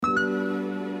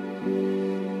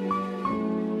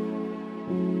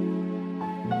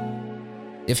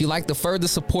If you'd like to further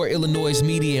support iLLANOiZE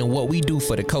Media and what we do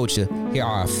for the culture, here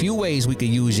are a few ways we could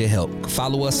use your help.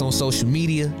 Follow us on social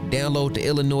media, download the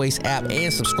iLLANOiZE app,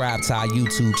 and subscribe to our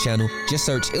YouTube channel. Just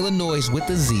search iLLANOiZE with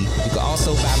a Z. You can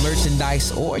also buy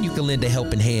merchandise, or you can lend a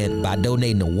helping hand by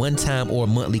donating a one-time or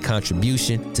monthly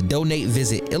contribution. To donate,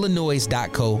 visit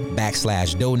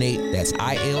illanoize.co/donate. That's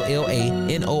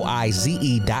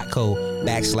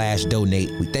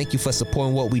ILLANOIZE.co/donate. We thank you for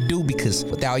supporting what we do, because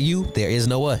without you, there is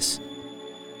no us.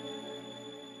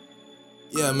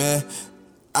 Yeah, man,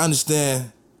 I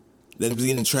understand that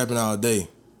we've been trapping all day.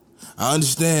 I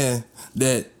understand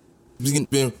that we've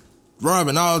been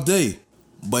robbing all day.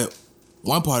 But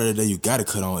one part of the day, you gotta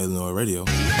cut on Illinois radio.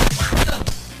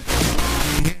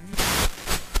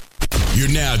 You're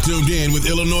now tuned in with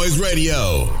iLLANOiZE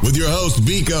Radio with your host,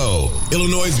 Biko,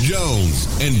 iLLANOiZE Jones,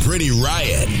 and Pretty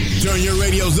Riot. Turn your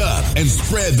radios up and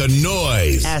spread the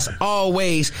noise. As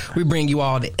always, we bring you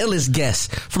all the illest guests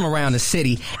from around the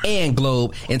city and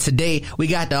globe. And today, we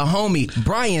got the homie,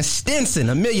 Brian Stinson,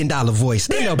 $1 million voice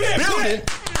in the building.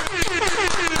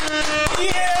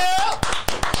 Yeah!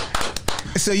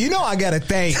 So, you know, I got to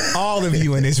thank all of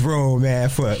you in this room, man,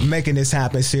 for making this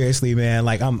happen. Seriously, man.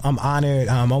 Like, I'm honored.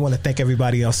 I want to thank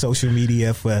everybody on social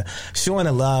media for showing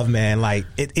the love, man. Like,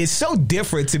 it's so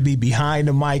different to be behind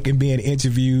the mic and being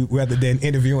interviewed rather than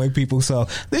interviewing people. So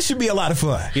this should be a lot of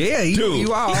fun. Yeah,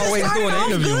 you are always doing the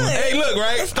interviewing. Hey, look,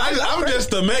 right? I'm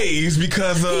just amazed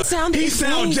because he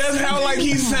sounds just how like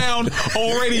he sound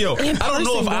on radio. I don't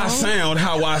know if I sound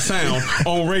how I sound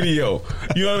on radio.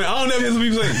 You know what I mean? I don't know if his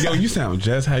people say, yo, you sound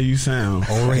just how you sound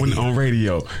on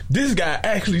radio. This guy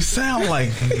actually sound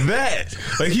like that.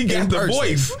 Like he gets the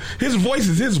voice. His voice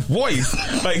is his voice.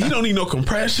 Like he don't need no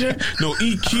compression, no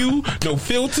EQ, no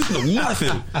filters, no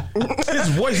nothing. His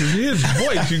voice is his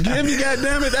voice. You get me?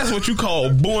 Goddamn it! That's what you call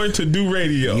born to do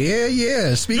radio. Yeah.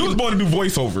 You was born to do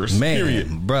voiceovers. Man, period.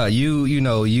 Bruh, you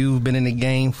know you've been in the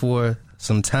game for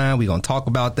some time. We're gonna talk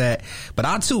about that, but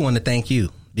I too want to thank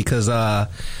you. Because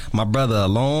my brother, a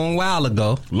long while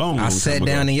ago, I sat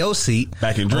down in your seat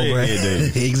back in Dreadhead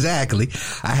days. Exactly.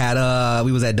 I had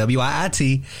we was at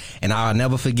WIIT, and I'll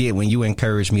never forget when you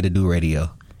encouraged me to do radio,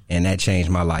 and that changed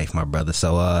my life, my brother.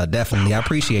 So definitely, I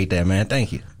appreciate that, man.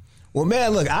 Thank you. Well,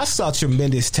 man, look, I saw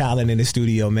tremendous talent in the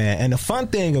studio, man. And the fun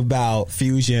thing about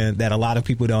Fusion that a lot of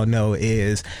people don't know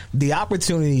is the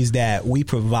opportunities that we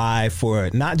provide for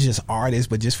not just artists,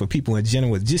 but just for people in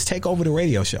general. Just take over the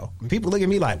radio show. And people look at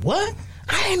me like, what?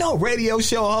 I ain't no radio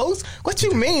show host. What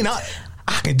you mean? I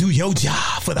can do your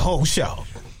job for the whole show.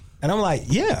 And I'm like,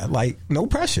 yeah, like no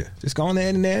pressure. Just go on there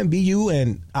and be you.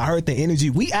 And I heard the energy.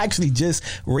 We actually just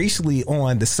recently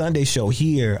on the Sunday show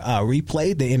here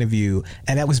replayed the interview,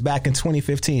 and that was back in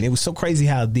 2015. It was so crazy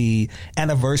how the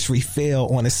anniversary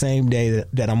fell on the same day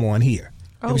that I'm on here.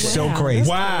 It was so crazy.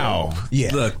 Wow.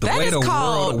 Yeah. Look, the that way is the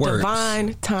called world works.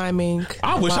 Divine timing.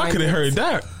 I wish I could have heard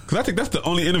that, because I think that's the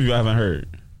only interview I haven't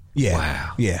heard. Yeah.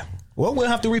 Wow. Yeah. Well, we'll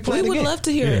have to replay it again. We would love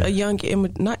to hear a young,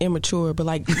 not immature, but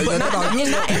like, not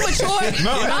immature.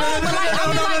 No.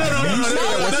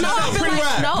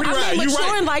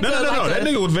 That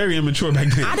nigga was very immature back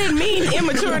then. I didn't mean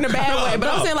immature in a bad way, but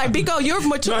I'm saying like, Biko, you're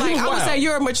mature. Like I would say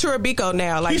you're a mature Biko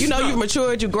now. Like you've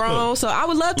matured, you've grown. So I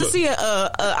would love to see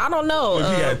I don't know. He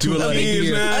got 2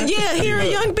 years now. Hear a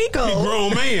young Biko. He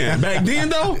grown man. Back then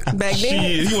though,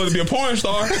 he wanted to be a porn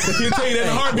star. He'll tell you that in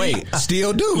a heartbeat. Wait,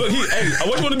 still do. Look,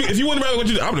 what you want to be? If you want to be what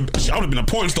you do, I would have been a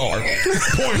porn star.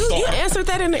 You answered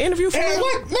that in the interview for me?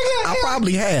 What? Nigga, I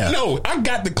probably have. No, I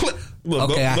got the clip.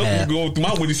 Look, Okay, I have. Go through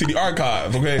my Windy City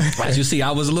archive, okay? As you see, I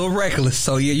was a little reckless,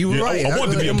 so yeah, you were right. I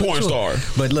wanted to be a porn star.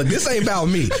 But look, this ain't about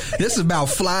me. This is about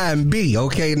Flying B,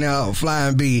 okay? Now,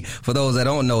 Flying B, for those that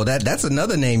don't know, that's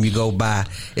another name you go by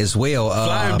as well.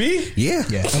 Flying B? Yeah.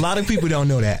 A lot of people don't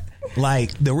know that.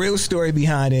 Like, the real story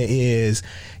behind it is,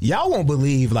 y'all won't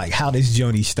believe, like, how this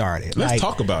journey started. Let's like,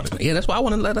 talk about it. Yeah, that's why I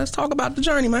want to let's talk about the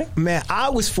journey, man. Man, I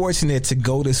was fortunate to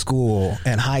go to school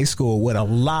and high school with a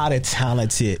lot of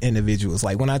talented individuals.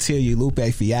 Like, when I tell you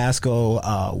Lupe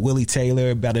Fiasco, Willie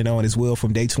Taylor, better known as Will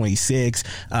from Day 26,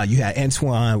 you had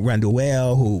Antoine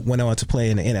Randall, who went on to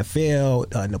play in the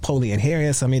NFL, Napoleon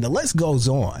Harris. I mean, the list goes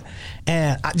on.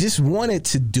 And I just wanted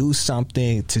to do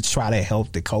something to try to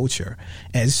help the culture.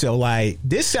 And so, like,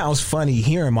 this sounds funny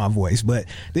hearing my voice, but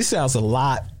this sounds a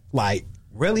lot like,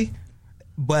 really?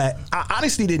 But I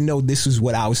honestly didn't know this was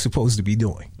what I was supposed to be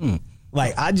doing.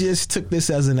 Like, I just took this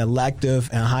as an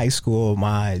elective in high school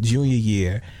my junior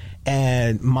year,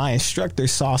 and my instructor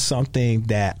saw something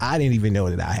that I didn't even know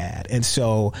that I had. And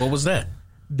so... What was that?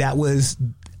 That was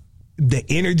the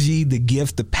energy, the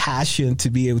gift, the passion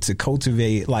to be able to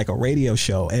cultivate like a radio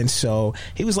show. And so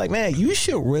he was like, man, you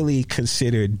should really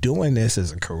consider doing this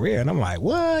as a career. And I'm like,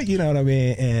 what? You know what I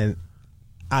mean? And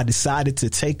I decided to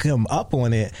take him up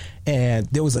on it. And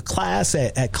there was a class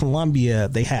at Columbia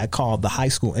they had called the High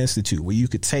School Institute, where you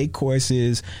could take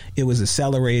courses. It was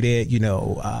accelerated,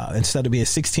 instead of being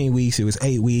 16 weeks, it was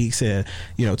 8 weeks. And,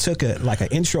 took an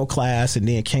intro class and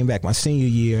then came back my senior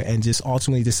year and just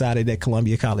ultimately decided that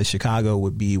Columbia College Chicago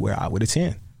would be where I would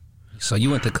attend. So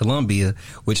you went to Columbia,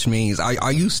 which means,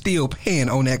 are you still paying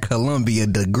on that Columbia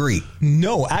degree?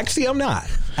 No, actually, I'm not.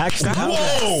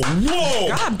 Whoa!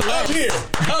 God bless. Up here.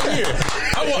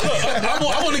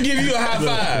 I want to give you a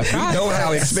high five. You know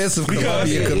how expensive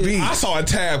Columbia could be. I saw a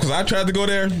tab because I tried to go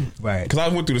there. Right. Because I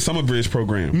went through the Summer Bridge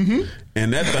program. Mm-hmm.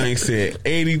 And that thing said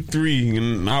 83,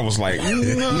 and I was like,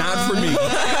 not for me.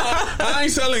 I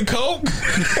ain't selling Coke.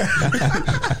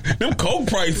 Them Coke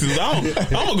prices, I'm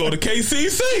going to go to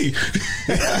KCC.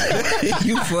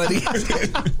 You funny.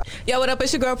 Yo, what up?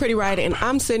 It's your girl, Pretty Riot, and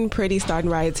I'm sitting pretty, starting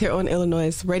riots here on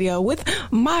iLLANOiZE Radio with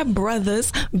my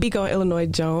brothers, Biko and Illinois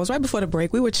Jones. Right before the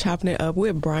break, we were chopping it up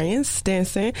with Brian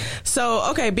Stinson. So,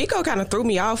 okay, Biko kind of threw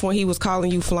me off when he was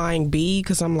calling you Flying B,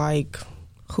 because I'm like,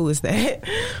 who is that?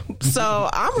 So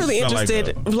I'm really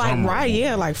interested,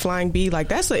 like Flying B, like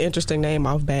that's an interesting name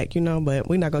off back, but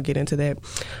we're not gonna get into that.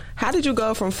 How did you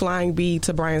go from Flying B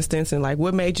to Brian Stinson? Like,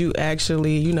 what made you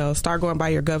actually, start going by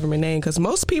your government name? Because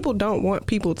most people don't want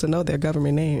people to know their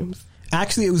government names.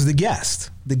 Actually, it was the guest.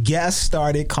 The guest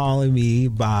started calling me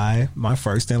by my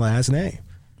first and last name.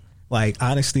 Like,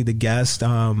 honestly, the guest,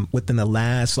 within the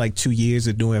last 2 years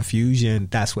of doing Fusion,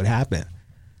 that's what happened.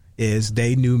 Is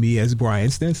they knew me as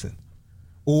Brian Stinson.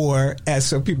 Or, as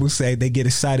some people say, they get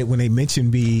excited when they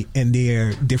mention me in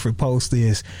their different posts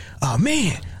is,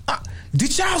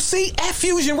 did y'all see at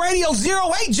Fusion Radio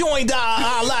 08 joined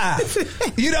live?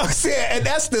 You know what I'm saying? And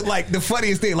that's the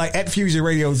funniest thing, at Fusion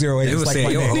Radio 08. They would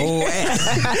say your whole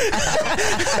ass.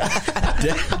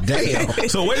 Damn.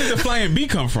 So where did the Flying B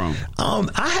come from?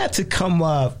 I had to come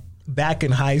up back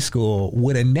in high school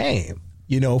with a name,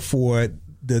 for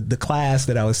the class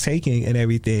that I was taking and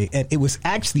everything. And it was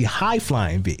actually High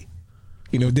Flying B,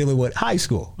 dealing with high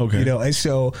school. Okay. And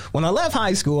so when I left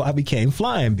high school, I became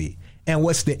Flying B. And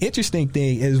what's the interesting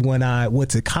thing is when I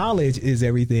went to college is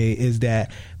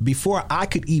that before I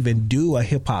could even do a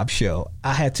hip hop show,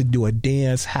 I had to do a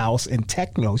dance, house, and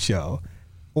techno show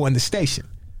on the station.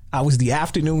 I was the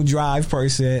afternoon drive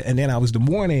person, and then I was the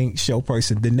morning show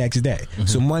person the next day. Mm-hmm.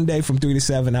 So Monday from 3 to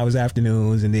 7, I was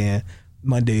afternoons, and then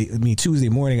Tuesday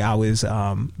morning, I was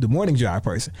the morning drive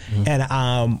person. Mm-hmm.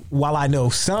 And while I know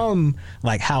some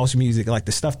house music,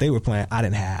 the stuff they were playing, I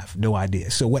didn't have no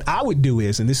idea. So what I would do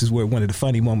is, and this is where one of the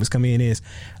funny moments come in, is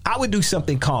I would do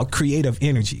something called creative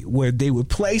energy, where they would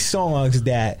play songs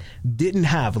that didn't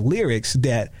have lyrics,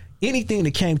 that anything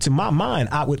that came to my mind,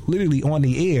 I would literally on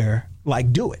the air,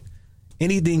 do it.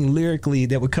 Anything lyrically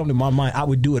that would come to my mind, I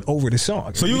would do it over the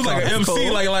song. So you was like an MC,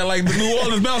 cool. like the New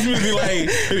Orleans bounce music,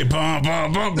 be bum,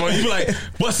 bum, bum, bum. You be like,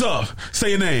 what's up?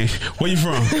 Say your name. Where you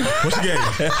from? What's your game?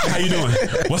 How you doing?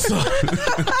 What's up?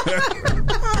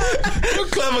 You're a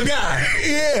clever guy.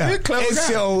 Yeah. You're a clever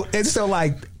guy. And so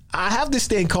I have this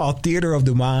thing called theater of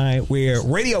the mind, where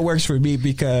radio works for me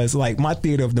because my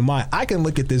theater of the mind, I can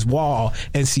look at this wall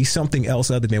and see something else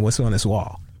other than what's on this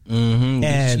wall. Mm-hmm.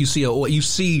 And you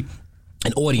see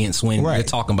an audience when you're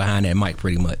talking behind that mic,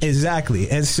 pretty much.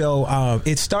 Exactly. And so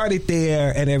it started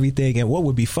there and everything. And what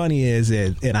would be funny is,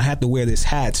 and I had to wear this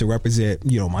hat to represent,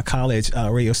 my college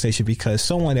radio station, because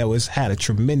someone that had a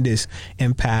tremendous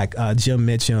impact, Jim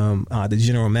Mitchum, the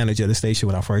general manager of the station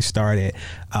when I first started,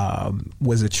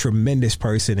 was a tremendous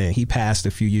person, and he passed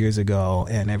a few years ago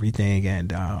and everything.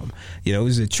 And, it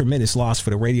was a tremendous loss for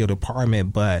the radio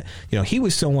department, but, he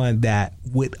was someone that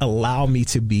would allow me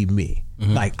to be me.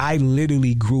 Mm-hmm. I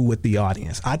literally grew with the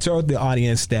audience. I told the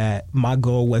audience that my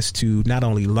goal was to not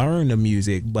only learn the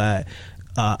music, but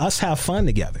us have fun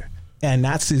together. And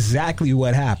that's exactly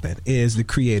what happened, is the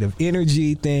creative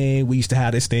energy thing. We used to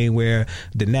have this thing where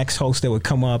the next host that would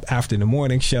come up after the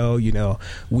morning show,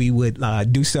 we would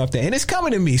do something. And it's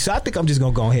coming to me, so I think I'm just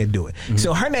going to go ahead and do it. Mm-hmm.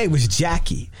 So her name was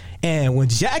Jackie. And when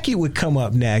Jackie would come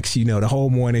up next, the whole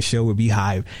morning show would be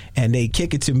hype, and they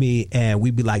kick it to me, and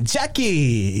we'd be like,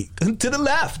 Jackie, to the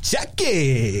left,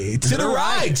 Jackie, to the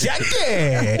right,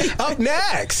 Jackie, up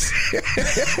next. like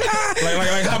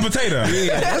hot potato.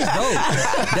 Yeah, that's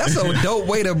dope. That's a dope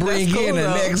way to bring in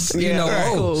the next,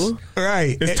 host. Cool.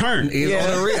 Right. It's turned. It's on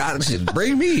the real.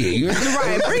 Bring me in.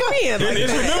 Right, bring me in.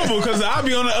 It's memorable because I'll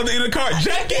be on the other end of the car.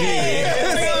 Jackie! To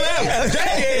the left,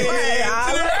 Jackie! To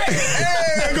the right.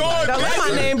 Hey, go on.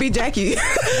 my name be Jackie.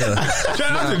 Shout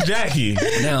out to Jackie.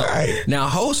 Now,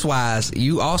 host-wise,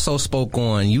 you also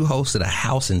you hosted a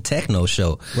house and techno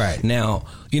show. Right. Now,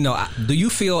 do you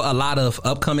feel a lot of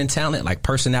upcoming talent, like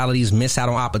personalities, miss out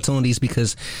on opportunities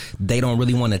because they don't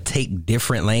really want to take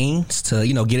different lanes to,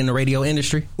 get in the radio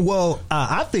industry? Well,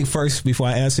 I think first, before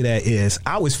I answer that, is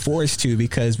I was forced to,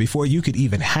 because before you could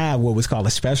even have what was called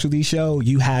a specialty show,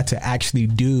 you had to actually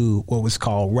do what was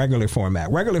called regular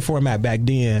format. Regular format back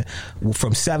then,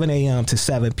 from 7 a.m. to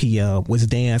 7 p.m. was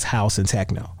dance, house, and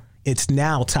techno. It's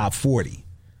now top 40.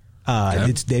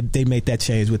 They made that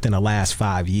change within the last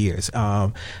 5 years.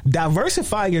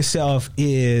 Diversify yourself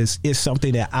is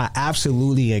something that I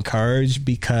absolutely encourage,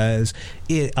 because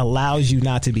it allows you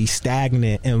not to be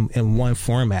stagnant in one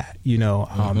format.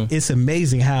 It's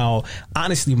amazing how,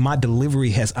 honestly, my delivery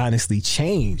has honestly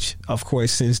changed. Of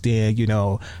course, since then,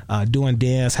 doing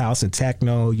dance, house, and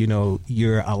techno,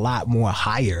 you're a lot more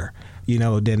higher,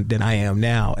 than I am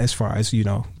now, as far as,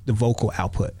 the vocal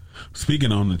output.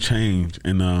 Speaking on the change,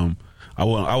 and I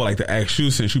would like to ask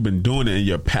you, since you've been doing it,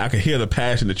 and I can hear the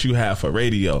passion that you have for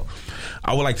radio.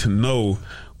 I would like to know,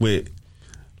 with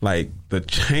like the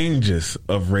changes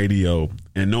of radio,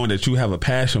 and knowing that you have a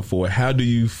passion for it, how do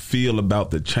you feel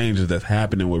about the changes that's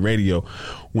happening with radio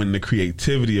when the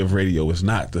creativity of radio is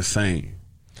not the same?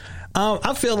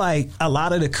 I feel like a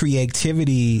lot of the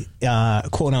creativity,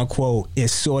 quote unquote,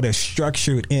 is sort of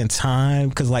structured in time.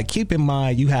 Because, like, keep in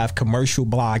mind, you have commercial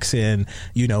blocks, and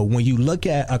when you look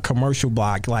at a commercial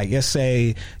block, like, let's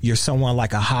say you're someone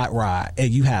like a Hot Rod,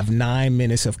 and you have 9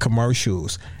 minutes of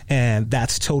commercials, and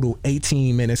that's total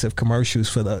 18 minutes of commercials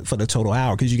for the total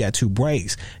hour, because you got 2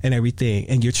 breaks and everything,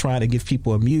 and you're trying to give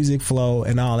people a music flow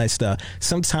and all that stuff.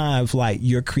 Sometimes, like,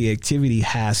 your creativity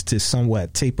has to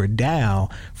somewhat taper down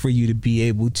for you to be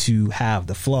able to have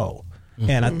the flow.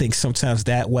 And I think sometimes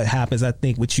what happens, I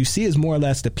think what you see is more or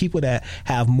less the people that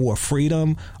have more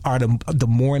freedom are the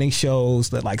morning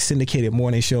shows, that like syndicated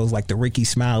morning shows, like the Ricky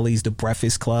Smileys, the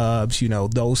Breakfast Clubs,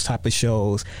 those type of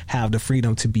shows have the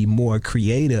freedom to be more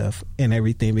creative and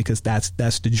everything, because that's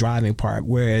the driving part.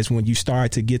 Whereas when you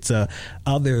start to get to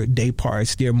other day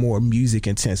parts, they're more music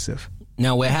intensive.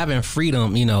 Now, with having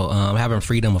freedom, having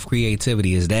freedom of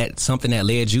creativity, is that something that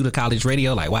led you to college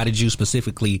radio? Like, why did you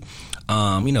specifically,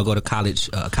 go to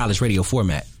college radio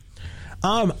format?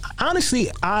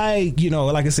 Honestly, like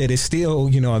I said, it's still,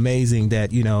 amazing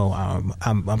that,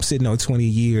 I'm sitting on 20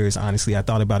 years. Honestly, I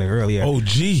thought about it earlier. Oh,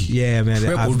 gee. Yeah, man.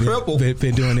 Triple.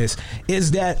 Been doing this.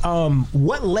 Is that,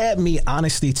 what led me,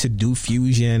 honestly, to do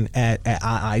fusion at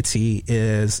IIT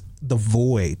is the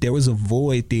void. There was a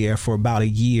void there for about a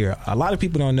year. A lot of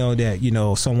people don't know that,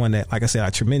 someone that, like I said,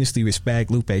 I tremendously respect,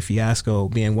 Lupe Fiasco,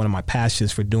 being one of my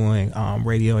passions for doing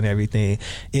radio and everything,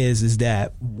 is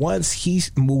that once he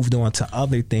moved on to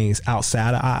other things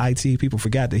outside of IIT, people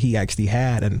forgot that he actually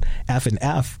had an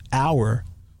F&F hour.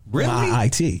 Really?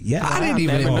 IIT, yeah. I didn't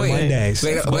even know. Mondays.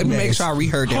 Let me make sure I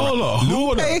reheard that. Hold on.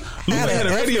 Lupe had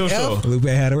a radio show. Lupe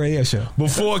had a radio show.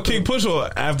 Before Kick Push or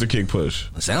after Kick Push?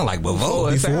 It sound like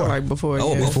before.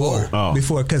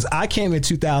 Before, because I came in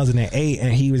 2008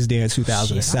 and he was there in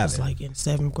 2007. I was like in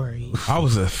 7th grade. I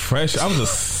was a senior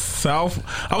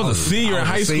in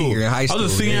high school. I was a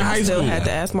senior in high school. Still had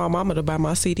to ask my mama to buy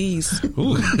my CDs.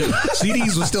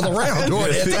 CDs were still around. On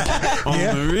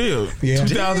the real. Yeah.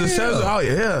 2007. Oh,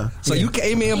 yeah. So you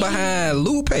came in behind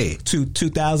Lupe.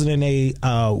 2008,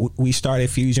 we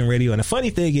started Fusion Radio. And the funny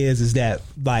thing is that,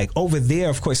 like, over there,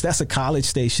 of course, that's a college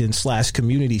station /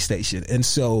 community station. And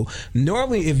so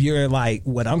normally if you're like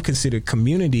what I'm considered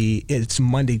community, it's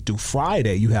Monday through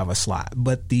Friday you have a slot.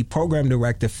 But the program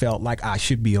director felt like I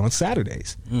should be on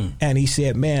Saturdays. And he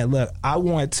said, man, look, I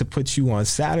want to put you on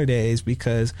Saturdays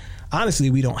because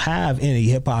honestly, we don't have any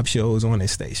hip hop shows on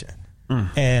this station.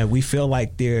 And we feel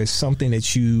like there's something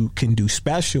that you can do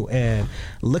special. And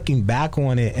looking back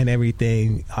on it and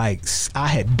everything, like, I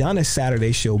had done a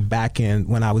Saturday show back in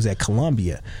when I was at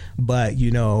Columbia, but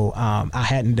I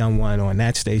hadn't done one on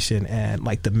that station. And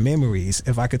like the memories,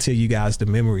 if I could tell you guys the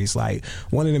memories, like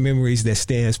one of the memories that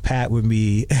stands pat with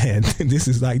me, and this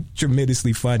is like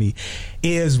tremendously funny,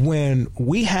 is when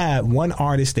we had one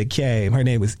artist that came. Her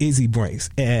name was Izzy Brinks,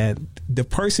 and the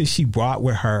person she brought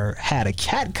with her had a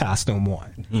cat costume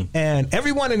on. And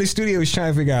everyone in the studio was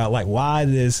trying to figure out, like, why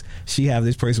does she have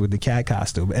this person with the cat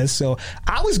costume? And so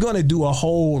I was going to do a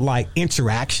whole like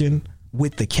interaction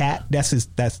with the cat. With the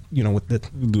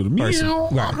person.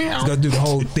 Right. It's gonna do the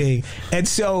whole thing. And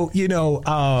so, they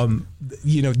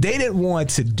didn't want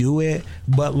to do it,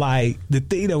 but like the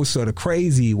thing that was sort of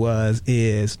crazy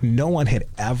is no one had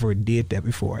ever did that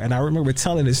before. And I remember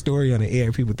telling this story on the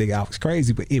air, people think I was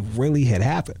crazy, but it really had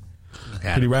happened.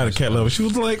 Pretty Rider cat lover. She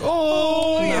was like,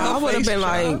 oh. I would have been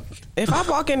like, if I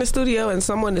walk in the studio and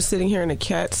someone is sitting here in a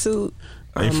cat suit,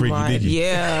 I'm freaky like, dicky.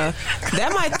 yeah,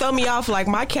 that might throw me off. Like,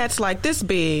 my cat's like this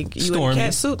big, you in a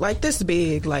cat suit like this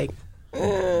big, like.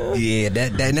 Yeah,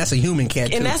 that's a human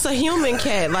cat too. And that's a human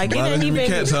cat. Like, it ain't even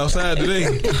cats outside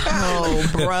today. Oh,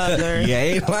 brother. Yeah,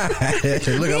 ain't lying.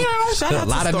 Look, Shout out a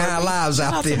lot of 9 lives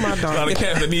out there. A A lot of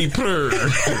cats that need purr.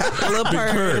 Little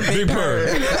purr, Big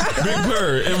purr. Big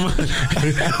purr.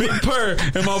 Big purr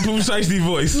in my Boom Shiesty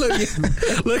voice.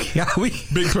 Look, we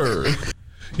Big purr.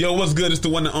 Yo, what's good? It's the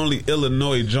one and only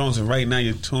Illinois Jones, and right now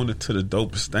you're tuned into the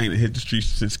dopest thing that hit the streets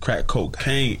since crack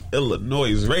cocaine,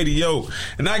 iLLANOiZE Radio.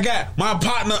 And I got my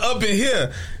partner up in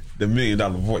here, the $1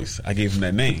 Million Voice. I gave him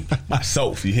that name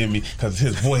myself, you hear me? Because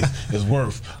his voice is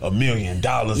worth $1 million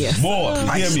more,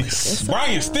 you hear me?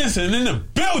 Brian Stinson in the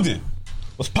building.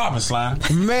 What's poppin', Slime?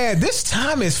 Man, this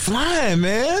time is flying,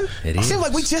 man. It seems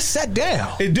like we just sat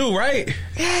down. It do, right?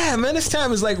 Yeah, man, this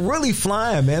time is like really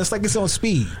flying, man. It's like it's on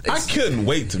speed. I couldn't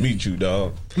wait to meet you,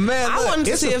 dog. Man, I look, wanted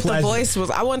to it's see a if pleasure. the voice was.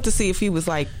 I wanted to see if he was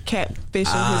like catfishing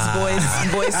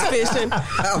his voice fishing.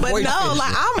 But Voice no, fishing.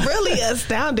 like, I'm really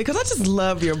astounded because I just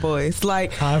love your voice.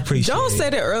 Like, I appreciate Jones it.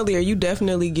 said it earlier. You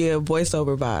definitely give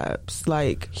voiceover vibes,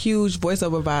 like huge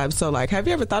voiceover vibes. So, like, have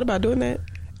you ever thought about doing that?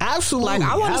 Absolutely. Like,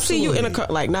 I want to see you in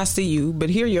a like, not see you,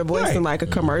 but hear your voice in like a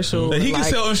commercial. That he can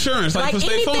like, sell insurance like for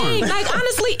State anything, Farm. like,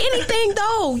 honestly, anything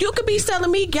though. You could be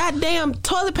selling me goddamn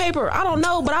toilet paper. I don't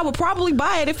know, but I would probably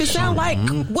buy it if it sound like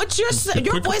what your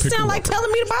voice sound like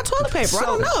telling me to buy toilet paper. I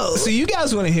don't know. So you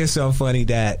guys want to hear something funny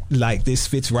that like this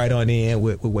fits right on in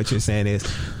with what you're saying is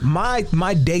my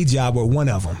day job, or one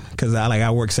of them, because I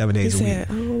work 7 days a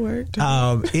week.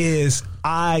 Is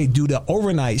I do the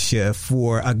overnight shift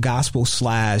for a gospel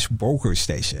 / brokerage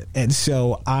station. And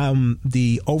so I'm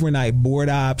the overnight board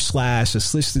op /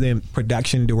 assistant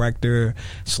production director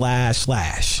 / slash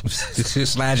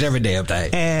every damn thing.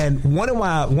 And one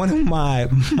of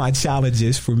my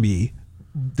challenges for me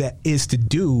that is to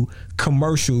do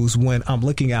commercials when I'm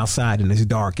looking outside and it's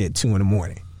dark at 2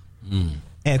 a.m.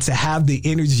 And to have the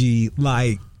energy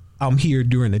like I'm here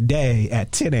during the day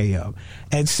at 10 a.m.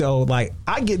 And so, like,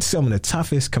 I get some of the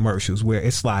toughest commercials where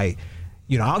it's like,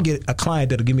 you know, I'll get a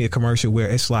client that'll give me a commercial where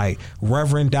it's like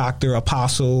Reverend, Doctor,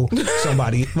 Apostle,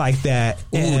 somebody like that.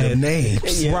 Ooh, the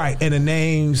names. Right. And the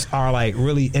names are like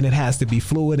really, and it has to be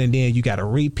fluid. And then you got to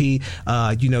repeat,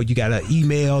 you know, you got to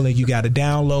email and you got to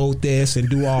download this and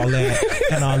do all that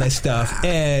and all that stuff.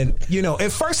 And, you know,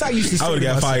 at first I used to say, I would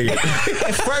have got fired.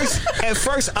 At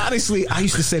first, honestly, I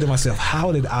used to say to myself,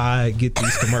 how did I get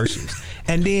these commercials?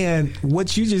 And then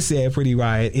what you just said, Pretty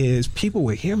Riot, is people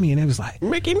would hear me and it was like,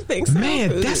 Make anything sound man,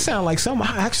 good. that sounds like something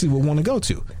I actually would want to go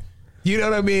to. You know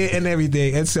what I mean? And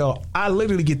everything. And so I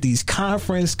literally get these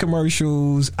conference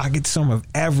commercials. I get some of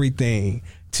everything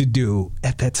to do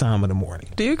at that time of the morning.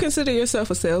 Do you consider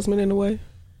yourself a salesman in a way?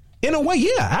 In a way,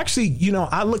 yeah. Actually, you know,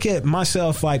 I look at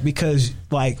myself like, because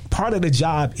like part of the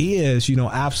job is, you know,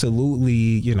 absolutely,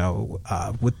 you know,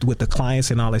 with the clients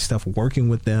and all that stuff, working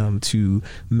with them to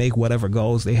make whatever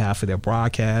goals they have for their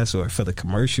broadcast or for the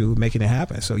commercial, making it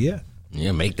happen. So, yeah.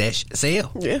 Yeah, make that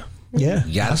sell. Yeah. Yeah,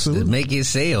 You got absolutely. to make it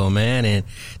sell, man. And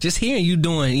just hearing you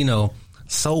doing, you know,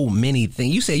 so many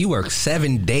things. You said you work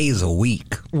 7 days a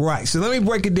week. Right. So let me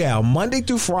break it down. Monday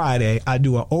through Friday, I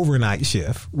do an overnight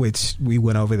shift, which we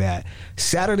went over that.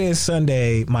 Saturday and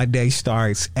Sunday, my day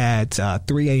starts at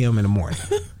 3 a.m. in the morning.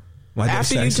 My day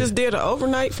After you starts just did an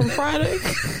overnight from Friday?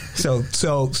 So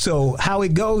how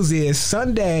it goes is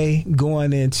Sunday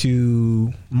going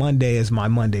into Monday is my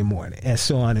Monday morning, and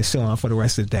so on for the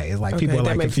rest of the day. It's like Okay, people are that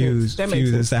like makes confused sense. That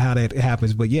makes as to how that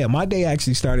happens. But yeah, my day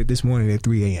actually started this morning at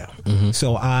 3 a.m.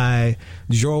 So I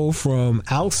drove from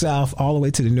out south all the way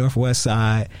to the northwest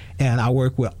side, and I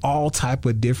work with all type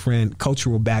of different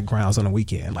cultural backgrounds on the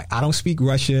weekend. Like, I don't speak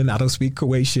Russian, I don't speak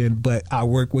Croatian, but I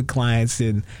work with clients,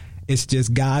 and it's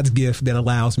just God's gift that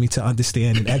allows me to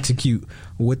understand and execute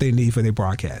what they need for their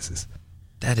broadcasts.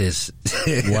 That is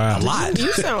Wow. a lot.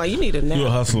 You sound like you need a nap. You a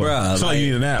hustler. Bruh, Sound like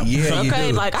you need a nap. yeah, you Okay,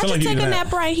 do. like, I Sound can like you take need a a nap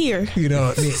nap. right here. You know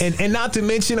what I mean? And not to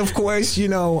mention, of course, you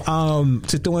know,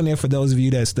 to throw in there for those of you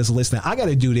that's listening, I got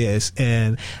to do this,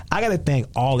 and I got to thank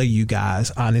all of you guys,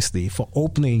 honestly, for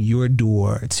opening your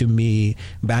door to me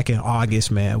back in August,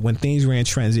 man. When things were in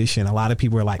transition, a lot of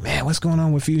people were like, man, what's going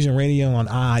on with Fusion Radio on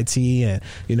IIT? And,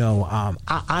 you know,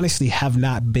 I honestly have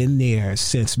not been there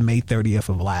since May 30th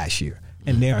of last year.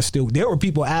 And there were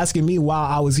people asking me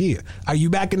while I was here, are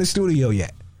you back in the studio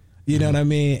yet? You know what I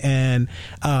mean? And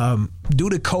due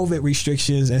to COVID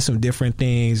restrictions and some different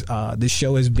things, the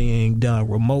show is being done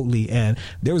remotely. And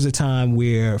there was a time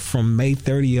where from May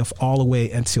 30th all the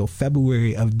way until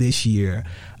February of this year,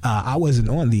 I wasn't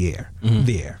on the air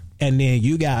there. And then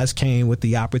you guys came with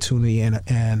the opportunity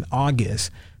in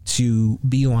August to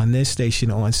be on this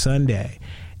station on Sunday.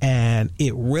 And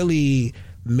it really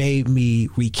made me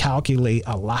recalculate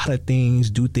a lot of things,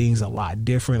 do things a lot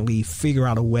differently, figure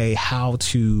out a way how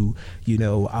to,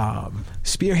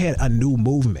 spearhead a new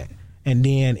movement. And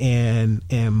then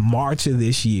in March of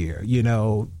this year,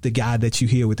 the guy that you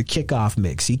hear with the kickoff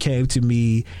mix, he came to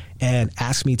me and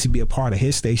asked me to be a part of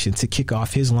his station to kick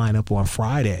off his lineup on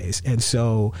Fridays. And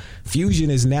so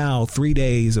Fusion is now 3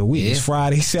 days a week. It's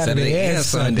Friday, Saturday, and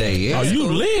Sunday. Yeah. Oh, you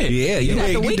lit. Yeah, you got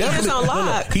the weekends on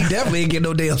lock. He definitely ain't get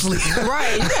no damn sleep.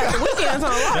 Right, you got the weekends on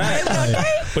lock.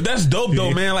 Okay. But that's dope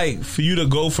though, man. Like for you to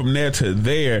go from there to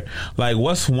there, like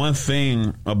what's one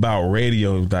thing about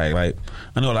radio like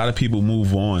I know a lot of people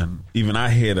move on. Even I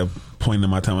had a point in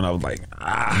my time when I was like,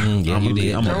 I'm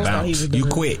a bounce. You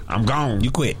quit. I'm gone.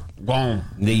 You quit. Gone.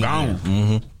 Yeah. Gone.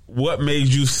 Mm-hmm. What made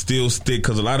you still stick?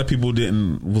 Because a lot of people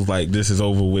was like, this is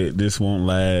over with. This won't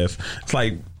last. It's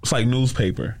like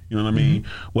newspaper. You know what I mean?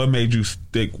 What made you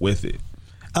stick with it?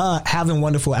 Having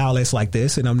wonderful outlets like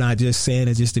this, and I'm not just saying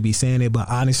it just to be saying it, but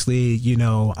honestly,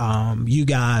 you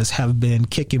guys have been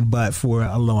kicking butt for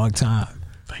a long time.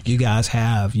 You guys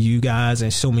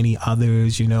and so many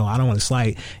others, I don't want to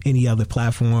slight any other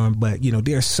platform, but,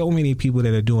 there are so many people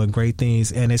that are doing great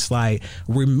things. And it's like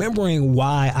remembering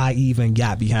why I even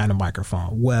got behind the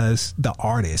microphone was the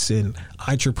artists and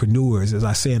entrepreneurs, as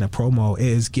I say in the promo,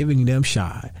 is giving them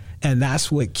shine. And that's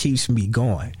what keeps me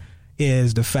going,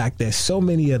 is the fact that so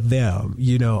many of them,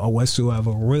 or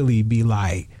whatsoever, really be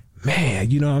like,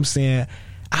 man, you know what I'm saying?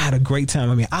 I had a great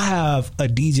time. I mean, I have a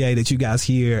DJ that you guys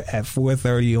hear at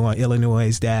 4:30 on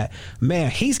iLLANOiZE that, man,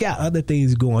 he's got other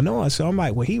things going on. So I'm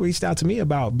like, well, he reached out to me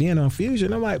about being on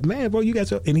Fusion. I'm like, man, bro, you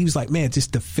guys, and he was like, man,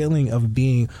 just the feeling of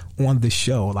being on the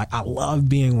show. Like, I love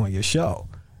being on your show.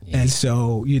 And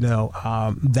so, adding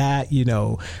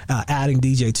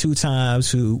DJ Two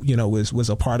Times, who, was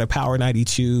a part of Power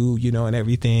 92, and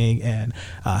everything, and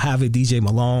having DJ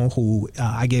Malone, who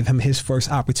I gave him his first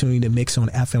opportunity to mix on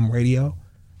FM radio.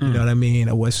 You know what I mean?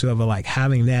 Or whatsoever, like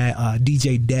having that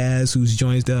DJ Daz, who's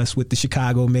joined us with the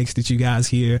Chicago mix that you guys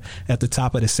hear at the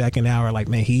top of the second hour. Like,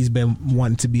 man, he's been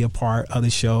wanting to be a part of the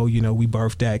show. We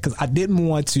birthed that because I didn't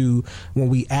want to, when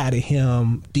we added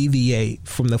him, deviate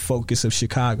from the focus of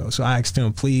Chicago. So I asked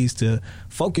him, please, to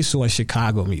focus on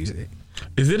Chicago music.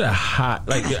 Is it a high?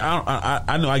 Like,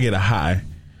 I know I get a high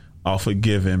off of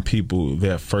giving people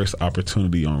their first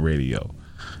opportunity on radio.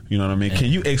 You know what I mean? Can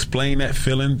you explain that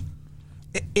feeling?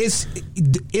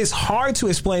 It's hard to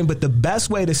explain, but the best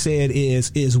way to say it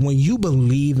is when you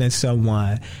believe in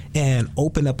someone and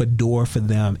open up a door for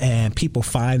them, and people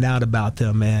find out about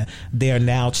them, and they're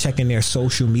now checking their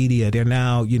social media. They're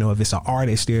now, if it's an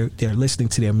artist, they're listening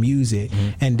to their music,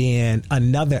 and then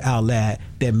another outlet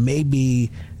that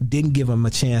maybe didn't give them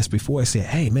a chance before said,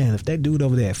 hey man, if that dude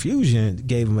over there at Fusion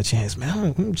gave them a chance,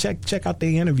 man, check out their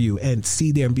interview and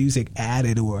see their music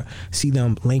added or see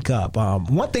them link up.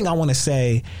 One thing I want to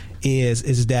say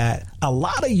is that a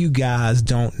lot of you guys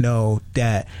don't know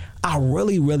that I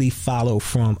really, really follow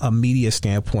from a media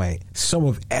standpoint some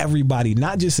of everybody,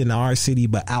 not just in our city,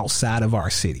 but outside of our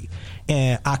city.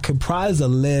 And I comprise a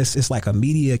list, it's like a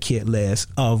media kit list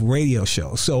of radio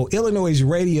shows. So iLLANOiZE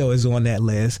Radio is on that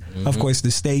list. Of course, the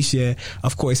station,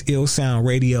 of course, Ill Sound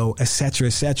Radio, et cetera,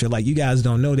 et cetera. Like, you guys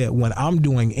don't know that when I'm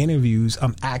doing interviews,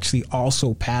 I'm actually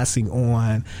also passing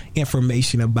on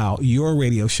information about your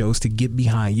radio shows to get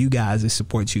behind you guys and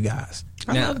support you guys.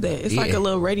 I love that. It's like a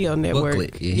little radio network.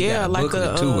 Booklet. Like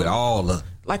booklet too, with all the,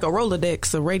 like a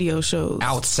Rolodex of radio shows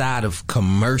outside of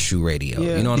commercial radio.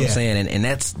 You know what I'm saying? And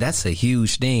that's a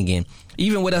huge thing. And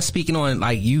even with us speaking on,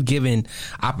 like, you giving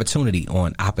opportunity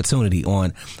on opportunity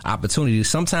on opportunity,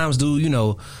 sometimes do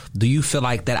you feel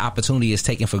like that opportunity is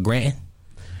taken for granted?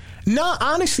 No,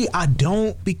 honestly, I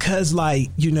don't, because I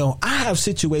have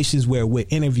situations where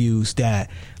with interviews that,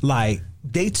 like,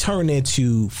 they turn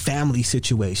into family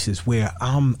situations where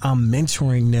I'm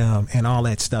mentoring them and all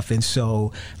that stuff. And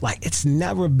so, like, it's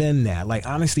never been that. Like,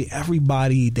 honestly,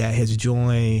 everybody that has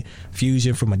joined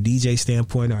Fusion from a DJ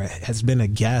standpoint or has been a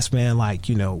guest, man, like,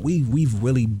 we've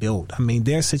really built. I mean,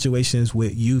 there are situations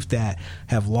with youth that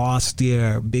have lost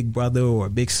their big brother or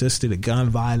big sister to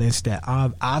gun violence that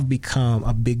I've become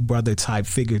a big brother type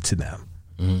figure to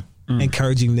them,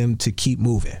 encouraging them to keep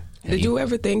moving. Did you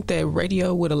ever think that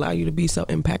radio would allow you to be so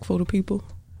impactful to people?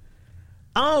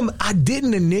 I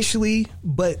didn't initially,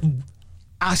 but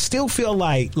I still feel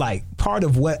like part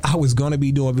of what I was going to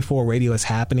be doing before radio is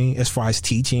happening, as far as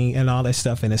teaching and all that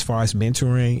stuff, and as far as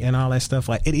mentoring and all that stuff,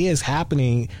 like it is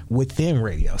happening within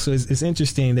radio. So it's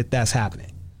interesting that that's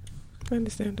happening.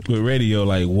 Understandable. With radio,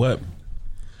 like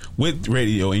with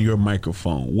radio and your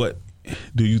microphone, what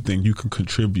do you think you can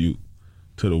contribute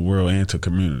to the world and to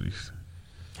communities?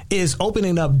 Is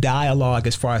opening up dialogue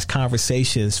as far as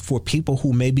conversations for people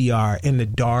who maybe are in the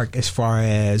dark, as far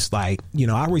as like, you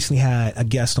know, I recently had a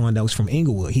guest on that was from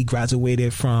Inglewood. He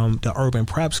graduated from the urban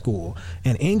prep school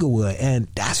in Inglewood, and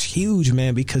that's huge,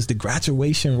 man, because the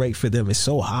graduation rate for them is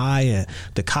so high, and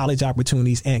the college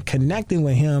opportunities, and connecting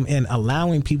with him and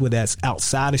allowing people that's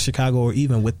outside of Chicago or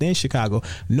even within Chicago,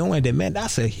 knowing that, man,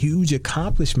 that's a huge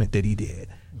accomplishment that he did.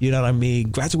 You know what I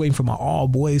mean? Graduating from an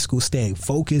all-boys school, staying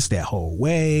focused that whole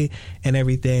way and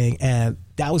everything. And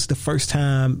that was the first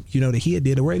time, you know, that he had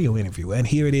did a radio interview. And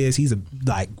here it is. He's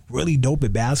really dope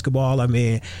at basketball. I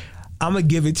mean, I'm going to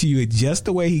give it to you just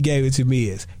the way he gave it to me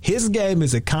is his game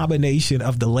is a combination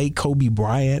of the late Kobe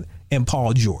Bryant and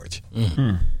Paul George.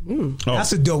 Oh.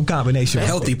 That's a dope combination.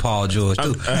 Healthy Paul George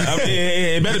too. I mean,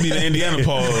 it better be the Indiana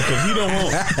Paul, because he don't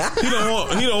want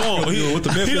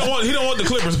the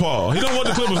Clippers Paul. He don't want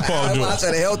the Clippers Paul George. I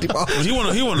said a healthy Paul. He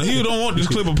don't want this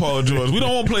Clipper Paul George. We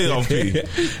don't want playoff P.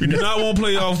 We do not want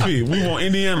playoff P. We want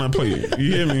Indiana P.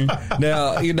 You hear me?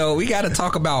 Now, you know, we got to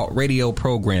talk about radio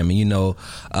programming. You know,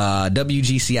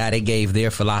 WGCI, they gave their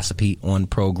philosophy on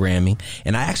programming,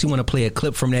 and I actually want to play a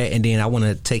clip from that, and then I want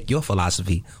to take your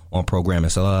philosophy on programming.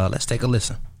 So let's take a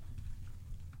listen.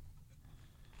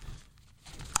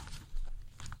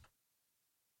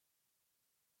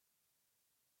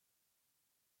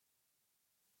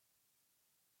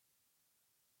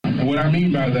 What I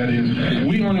mean by that is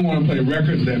we only want to play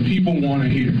records that people want to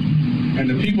hear. And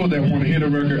the people that want to hear the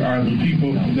record are the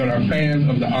people that are fans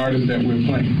of the artist that we're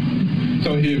playing.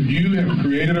 So if you have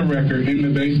created a record in the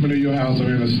basement of your house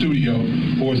or in a studio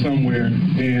or somewhere,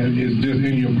 and it's just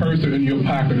in your purse or in your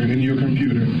pocket or in your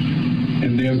computer,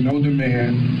 and there's no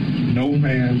demand, no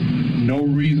fans, no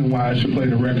reason why I should play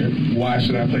the record, why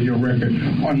should I play your record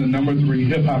on the number 3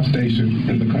 hip-hop station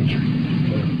in the country?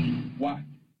 Why?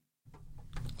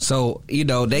 So, you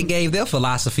know, they gave their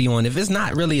philosophy on if it's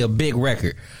not really a big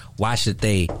record, why should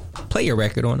they play your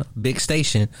record on a big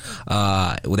station?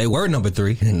 Well, they were number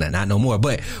 3, not no more,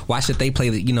 but why should they play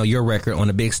your record on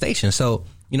a big station? So,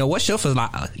 you know, what's your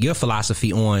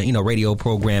philosophy on, radio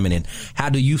programming, and how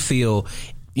do you feel,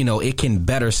 it can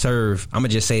better serve, I'm going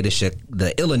to just say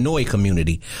the Illinois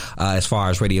community as far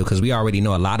as radio, because we already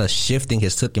know a lot of shifting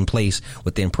has taken place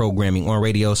within programming on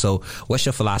radio. So what's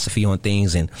your philosophy on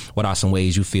things, and what are some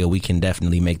ways you feel we can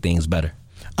definitely make things better?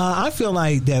 I feel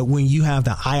like that when you have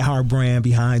the iHeart brand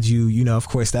behind you, of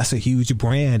course, that's a huge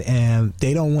brand, and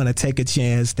they don't want to take a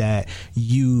chance that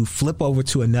you flip over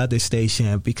to another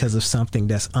station because of something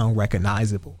that's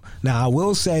unrecognizable. Now, I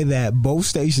will say that both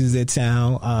stations in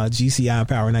town, GCI and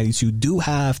Power 92, do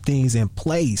have things in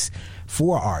place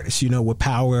for artists. With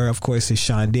Power, of course, is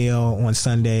Shondale on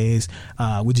Sundays,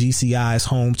 with GCI's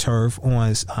Home Turf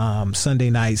on Sunday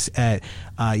nights at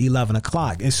 11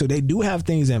 o'clock. And so they do have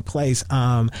things in place.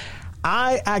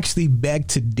 I actually beg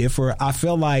to differ. I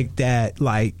feel like that,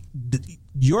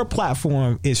 your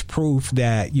platform is proof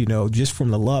that, just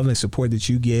from the love and support that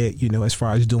you get, as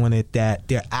far as doing it, that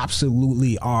there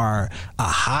absolutely are a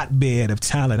hotbed of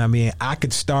talent. I mean, I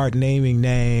could start naming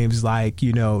names that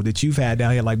you've had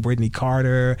down here, like Brittany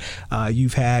Carter.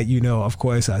 You've had, of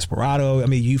course, Esperado. I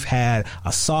mean, you've had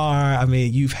Asar. I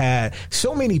mean, you've had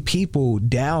so many people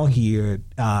down here,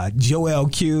 Joel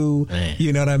Q, man.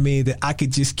 You know what I mean? That I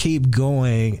could just keep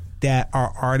going, that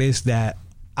are artists that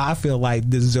I feel like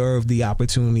deserve the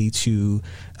opportunity to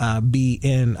be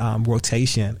in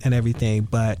rotation and everything.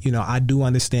 But, I do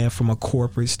understand from a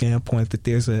corporate standpoint that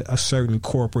there's a certain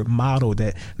corporate model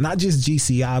that not just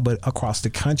GCI, but across the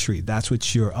country, that's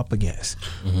what you're up against.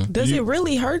 Mm-hmm. Does it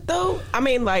really hurt, though? I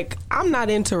mean, I'm not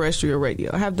in terrestrial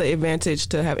radio. I have the advantage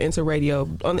to have inter-radio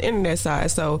on the internet side,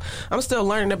 so I'm still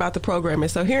learning about the programming.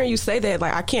 So hearing you say that,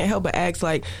 I can't help but ask,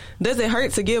 does it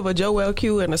hurt to give a Joel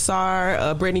Q and a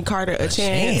SAR, Brittany Carter a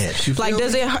chance?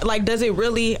 Does it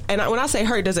really, and when I say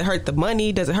hurt, does it hurt the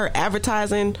money? Does it hurt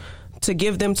advertising to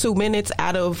give them 2 minutes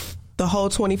out of the whole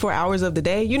 24 hours of the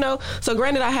day? So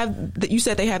granted, you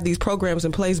said they have these programs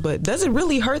in place, but does it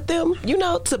really hurt them,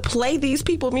 to play these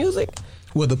people music?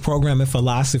 Well, the programming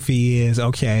philosophy is,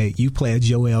 okay, you play a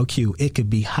Joel Q, it could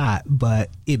be hot, but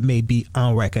it may be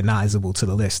unrecognizable to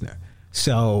the listener.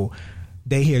 So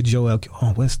they hear Joel Q,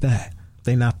 oh, what's that?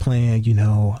 they're not playing,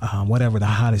 whatever the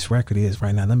hottest record is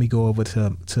right now. Let me go over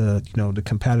to the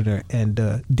competitor,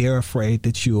 and they're afraid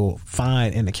that you'll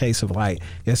find, in the case of, like,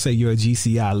 let's say you're a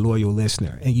GCI loyal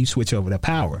listener and you switch over to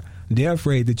Power. They're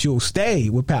afraid that you'll stay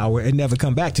with Power and never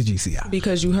come back to GCI.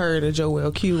 Because you heard a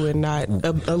Joel Q and not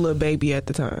a little baby at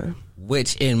the time.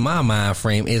 Which, in my mind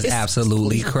frame, is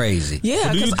absolutely crazy.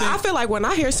 Yeah, because I feel like when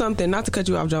I hear something, not to cut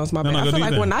you off, Jones, my bad. I feel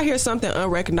like when I hear something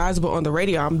unrecognizable on the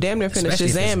radio, I'm damn near finna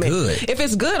Shazam it. If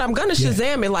it's good, I'm gonna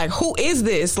Shazam it. Like, who is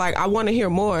this? Like, I want to hear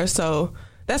more. So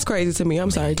that's crazy to me.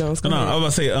 I'm sorry, Jones. No, I was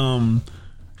about to say,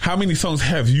 how many songs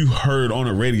have you heard on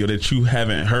the radio that you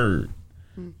haven't heard?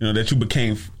 That you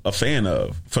became a fan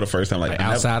of for the first time, like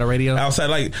outside of radio. Outside,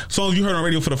 like songs you heard on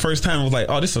radio for the first time was like,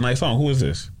 oh, this is a nice song. Who is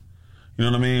this? You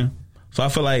know what I mean? So I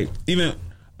feel like even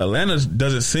Atlanta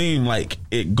doesn't seem like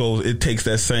it takes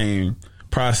that same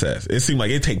process. It seems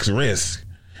like it takes risk,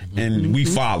 and we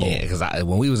follow. Yeah, because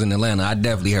when we was in Atlanta, I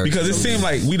definitely heard. Because it seemed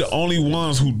like we the only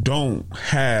ones who don't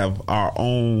have our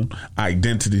own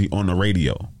identity on the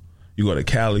radio. You go to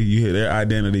Cali, you hear their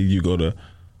identity. You go to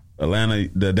Atlanta,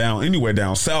 anywhere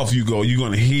down south you go, you're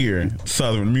going to hear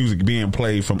Southern music being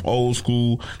played from old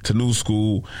school to new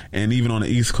school, and even on the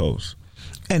East Coast.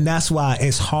 And that's why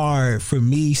it's hard for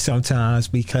me sometimes,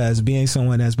 because being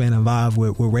someone that's been involved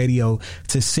with radio,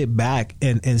 to sit back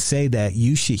and say that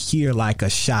you should hear like a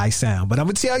Shy sound. But I'm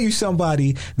going to tell you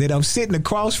somebody that I'm sitting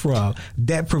across from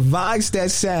that provides that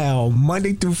sound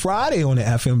Monday through Friday on the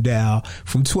FM dial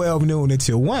from 12 noon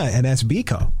until 1, and that's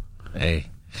Biko. Hey.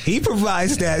 He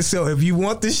provides that. So if you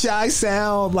want the Shy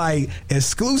sound, like,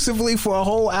 exclusively for a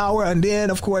whole hour, and then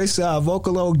of course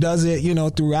Vocalogue does it,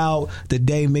 throughout the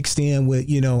day, mixed in with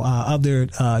other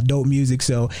dope music.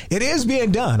 So it is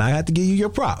being done. I have to give you your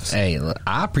props. Hey,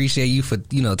 I appreciate you for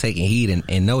taking heed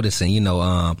and noticing.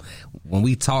 When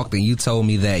we talked and you told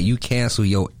me that you cancel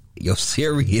your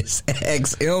Sirius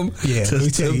XM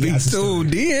to be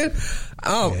tuned in.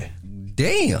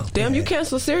 Damn, you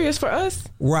cancel Sirius for us?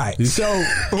 Right. So,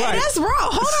 right. Hey, that's wrong.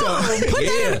 Hold on. Put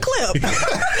that in the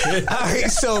clip. All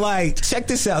right. So, like, check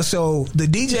this out. So, the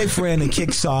DJ friend that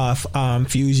kicks off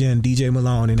Fusion, DJ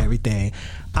Malone and everything,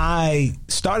 I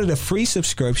started a free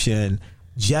subscription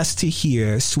just to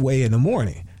hear Sway in the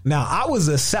morning. Now, I was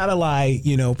a satellite,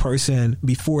 person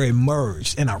before it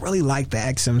merged, and I really liked the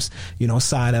XM's,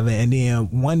 side of it. And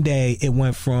then one day it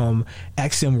went from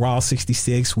XM Raw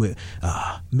 66 with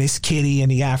Miss Kitty in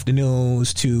the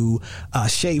afternoons to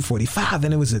Shade 45,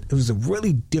 and it was a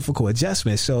really difficult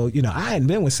adjustment. So, I hadn't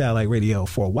been with satellite radio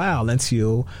for a while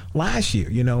until last year,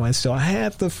 and so I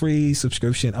had the free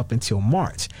subscription up until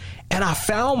March, and I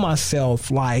found myself,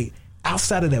 like,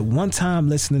 outside of that one time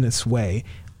listening to Sway,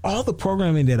 all the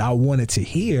programming that I wanted to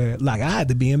hear, like, I had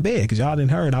to be in bed, because y'all didn't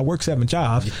heard I work 7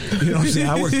 jobs. You know what I'm saying?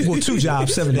 I work 2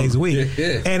 jobs 7 days a week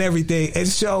and everything. And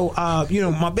so,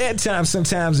 my bedtime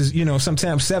sometimes is,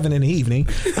 sometimes 7 in the evening.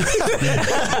 Hey,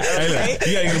 look,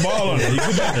 you got to get the ball on it. You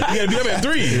got to be up at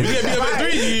 3. You got to be up at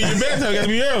 3. Your bedtime got to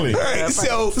be early. Right.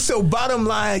 So bottom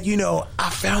line, I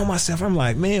found myself, I'm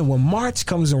like, man, when March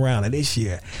comes around of this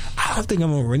year, I don't think I'm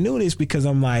going to renew this, because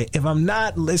I'm like, if I'm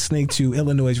not listening to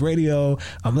iLLANOiZE Radio,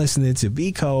 I'm listening to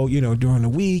Biko, during the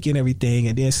week and everything,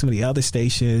 and then some of the other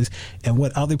stations and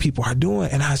what other people are doing.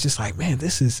 And I was just like, man,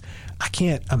 I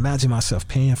can't imagine myself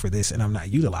paying for this, and I'm not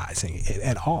utilizing it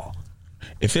at all.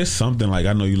 If it's something like,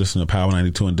 I know you listen to Power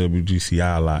 92 and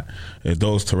WGCI a lot, if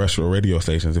those terrestrial radio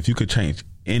stations, if you could change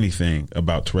anything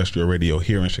about terrestrial radio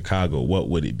here in Chicago, what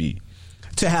would it be?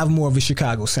 To have more of a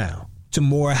Chicago sound. To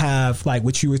more have, like,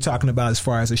 what you were talking about as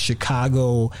far as a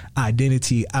Chicago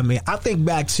identity. I mean, I think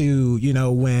back to,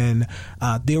 when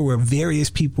there were various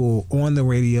people on the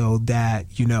radio that,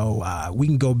 we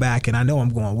can go back, and I know I'm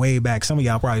going way back. Some of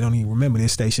y'all probably don't even remember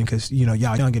this station because, y'all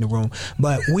young in the room.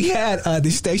 But we had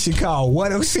this station called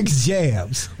 106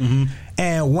 Jams. Mm-hmm.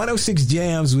 And 106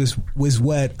 Jams was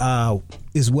what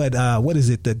is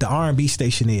it? The R&B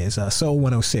station is Soul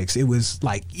 106. It was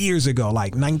like years ago,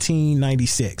 like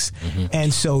 1996. Mm-hmm.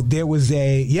 And so there was I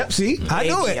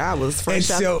knew it. I was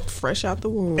fresh out the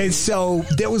womb. And so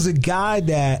there was a guy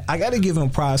that I got to give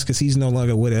him props, because he's no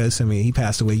longer with us. I mean, he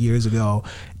passed away years ago.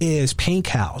 Is Pink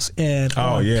House, and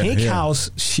Pink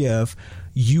House shift.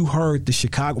 You heard the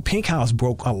Chicago Pink House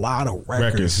broke a lot of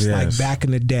records yes. like back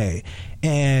in the day.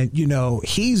 And,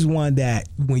 he's one that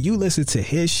when you listen to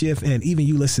his shift and even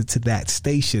you listen to that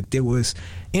station, there was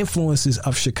influences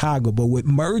of Chicago. But with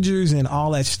mergers and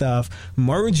all that stuff,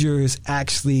 mergers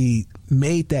actually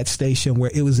made that station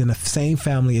where it was in the same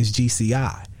family as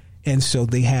GCI. And so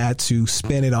they had to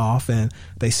spin it off, and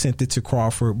they sent it to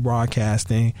Crawford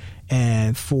Broadcasting.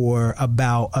 And for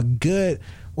about a good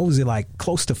what was it, like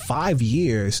close to 5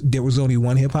 years, there was only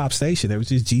one hip hop station. There was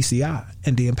just GCI.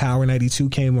 And then Power 92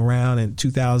 came around in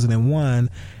 2001,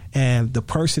 and the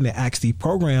person that actually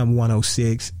programmed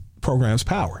 106 programs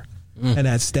Power. And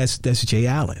that's Jay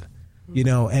Allen. You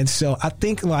know, and so I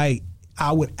think like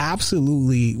I would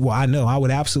absolutely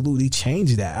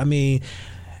change that. I mean,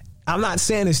 I'm not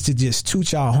saying this to just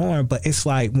toot y'all horn, but it's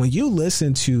like when you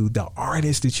listen to the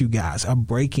artists that you guys are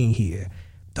breaking here,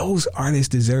 those artists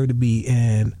deserve to be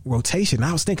in rotation.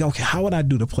 I was thinking, okay, how would I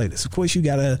do the playlist? Of course, you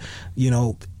got to, you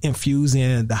know, infuse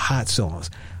in the hot songs.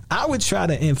 I would try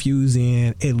to infuse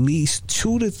in at least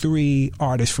 2 to 3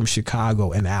 artists from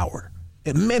Chicago an hour,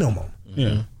 at minimum.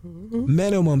 Yeah.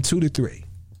 Minimum 2 to 3.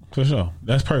 For sure.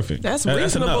 That's perfect. That's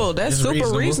reasonable. That's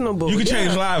super reasonable. You can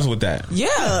change lives with that.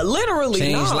 Yeah, literally.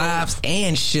 Change lives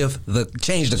and change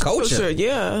the culture. For sure,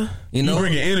 yeah. You know,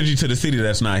 bringing energy to the city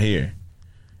that's not here,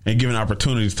 and giving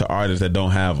opportunities to artists that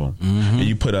don't have them. And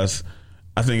you put us.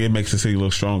 I think it makes the city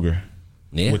look stronger.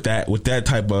 Yeah. With that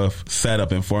type of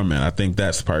setup and format, I think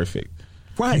that's perfect.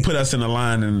 Right. You put us in the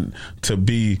line and to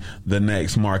be the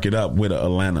next market up with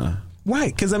Atlanta.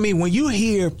 Right, because I mean, when you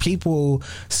hear people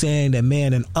saying that,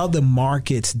 man, in other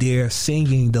markets they're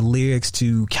singing the lyrics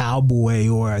to Cowboy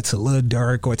or to Lil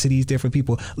Durk or to these different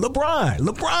people,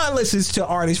 LeBron listens to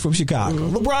artists from Chicago.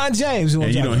 LeBron James,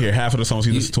 and you don't hear half of the songs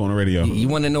he listens to on the radio. You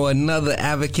want to know another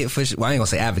advocate for? Well, I ain't gonna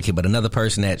say advocate, but another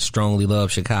person that strongly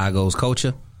loves Chicago's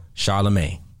culture,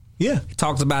 Charlemagne. Yeah, he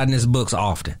talks about it in his books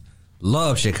often.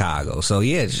 Love Chicago. So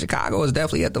yeah, Chicago is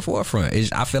definitely at the forefront.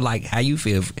 I feel like how you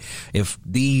feel if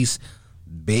these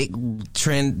big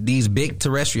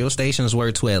terrestrial stations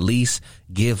were to at least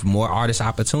give more artists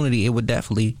opportunity, it would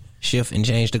definitely shift and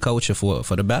change the culture for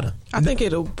the better. I think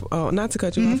it'll not to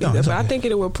cut you off, but I think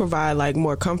it will provide like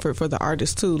more comfort for the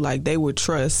artists too. Like they would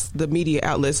trust the media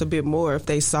outlets a bit more if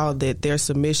they saw that their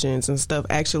submissions and stuff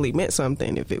actually meant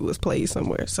something if it was played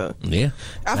somewhere. So yeah,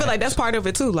 I feel like that's part of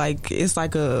it too. Like it's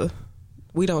like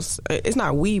it's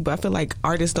not but I feel like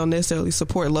artists don't necessarily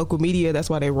support local media. That's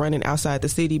why they're running outside the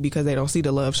city, because they don't see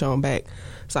the love shown back.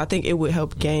 So I think it would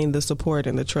help gain the support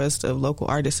and the trust of local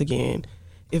artists again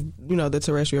if, you know, the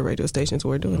terrestrial radio stations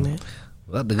were doing that.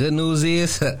 Well, the good news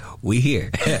is we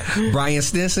here. Brian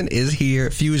Stinson is here.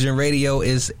 Fusion Radio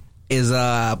is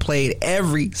played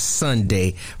every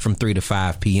Sunday from 3 to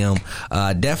 5 p.m.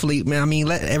 Definitely, man, I mean,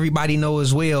 let everybody know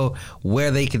as well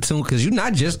where they can tune, because you're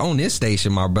not just on this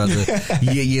station, my brother.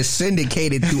 You're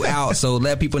syndicated throughout, so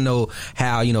let people know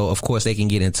how, you know, of course, they can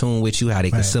get in tune with you, how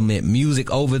they can submit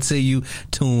music over to you,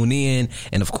 tune in,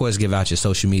 and of course, give out your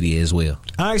social media as well.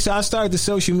 All right, so I'll start the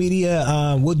social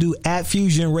media. We'll do at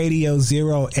Fusion Radio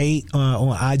 08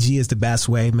 on IG is the best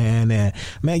way, man. And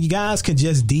man, you guys can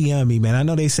just DM me, man. I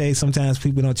know they say sometimes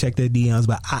people don't check their DMs,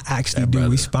 but I actually do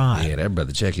respond. Yeah, that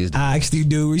brother check his DMs. I actually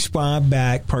do respond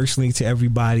back personally to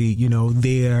everybody, you know,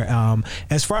 there.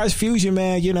 As far as Fusion,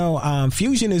 man, you know,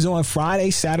 Fusion is on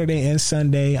Friday, Saturday, and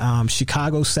Sunday.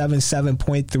 Chicago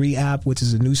 77.3 app, which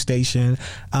is a new station.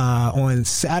 On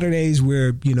Saturdays,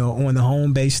 we're, you know, on the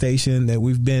home base station that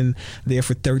we've been there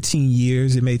for 13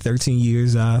 years. It made 13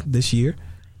 years this year.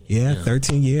 Yeah,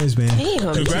 13 years, man.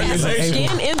 Damn, congratulations.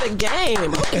 In the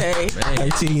game. Okay.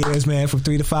 13 years, man, from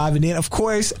 3 to 5. And then, of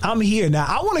course, I'm here. Now,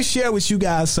 I want to share with you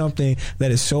guys something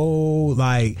that is so,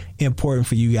 like, important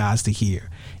for you guys to hear.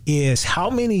 Is how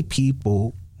many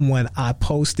people, when I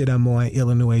posted them on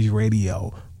iLLANOiZE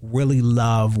Radio, really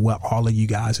love what all of you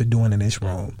guys are doing in this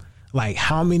room. Like,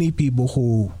 how many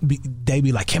people they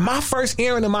be like, can my first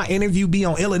airing of my interview be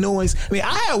on iLLANOiZE? I mean,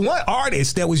 I had one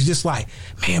artist that was just like,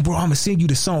 man, bro, I'm going to send you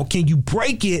the song. Can you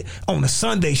break it on the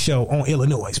Sunday show on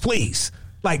iLLANOiZE, please?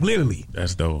 Like, literally.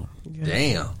 That's dope.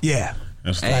 Damn. Yeah.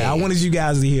 Like, I wanted you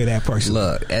guys to hear that personally.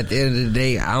 Look, at the end of the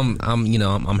day, I'm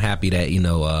happy that, you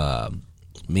know,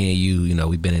 me and you know,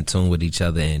 we've been in tune with each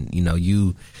other, and, you know,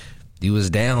 you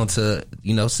was down to,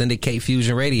 you know, syndicate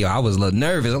Fusion Radio. I was a little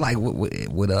nervous. I'm like,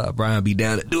 would Brian be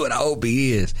down to do it? I hope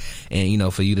he is. And, you know,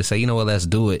 for you to say, you know what, let's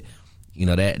do it, you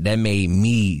know, that made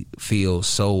me feel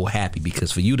so happy,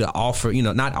 because for you to offer, you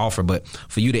know, not offer, but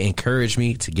for you to encourage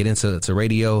me to get into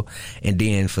radio, and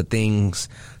then for things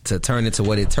to turn into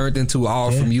what it turned into,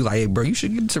 all from you, like, hey, bro, you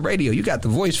should get into radio. You got the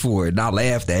voice for it. And I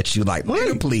laughed at you like,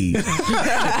 man, please.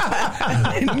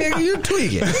 Nigga, you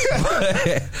tweaking.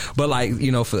 but like,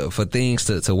 you know, for things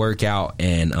to work out,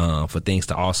 and for things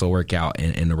to also work out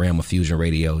in the realm of Fusion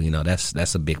Radio, you know,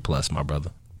 that's a big plus, my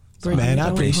brother. Man, I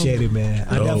appreciate it, man.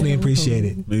 I definitely appreciate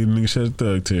it. Nigga, shut the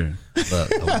thug tier.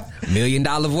 $1 million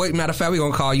voice. Matter of fact, we're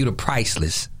going to call you the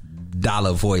priceless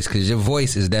dollar voice, because your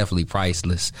voice is definitely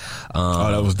priceless.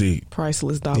 That was deep.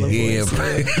 Priceless dollar voice. He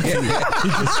tried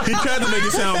to make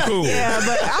it sound cool. Yeah,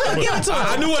 but I give it to him.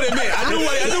 I knew what it meant. I knew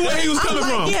where he was coming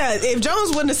from. Yeah, if Jones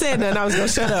wouldn't have said nothing, I was gonna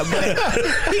shut up. But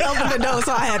he opened the door,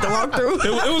 so I had to walk through.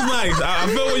 It was nice. I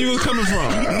felt where you was coming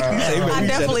from. I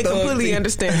definitely completely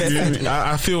understand that.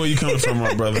 I feel where you coming from,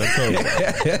 my brother.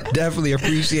 Definitely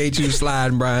appreciate you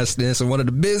sliding, Brian Stinson, one of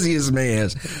the busiest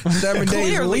mans. 7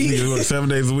 days a week. 7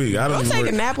 days a week. I don't take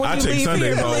a nap when you leave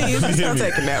Sundays here, off. please. Don't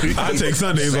take a nap. I take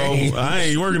Sundays off. I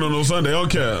ain't working on no Sunday.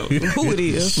 Okay. Who it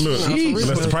is? Look,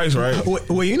 that's the price, right?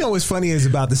 Well, you know what's funny is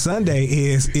about the Sunday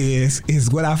is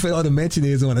what I failed to mention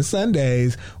is on the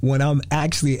Sundays when I'm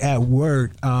actually at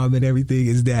work and everything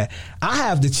is that I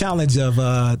have the challenge of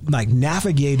like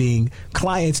navigating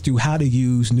clients through how to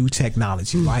use new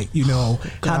technology, right? You know,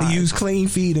 how to use clean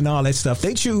feed and all that stuff.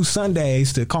 They choose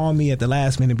Sundays to call me at the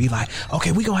last minute and be like,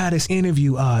 okay, we're going to have this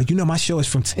interview. You know, my show is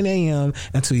from 10 a.m.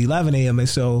 until 11 a.m. And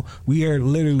so we are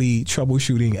literally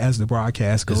troubleshooting as the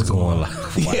broadcast goes on.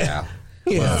 Wow. Yeah.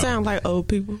 Yeah. Sound like old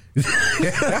people.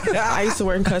 I used to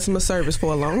work in customer service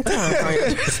for a long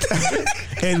time.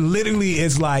 And literally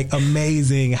it's like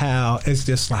amazing how it's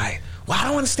just like, well, I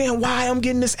don't understand why I'm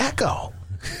getting this echo.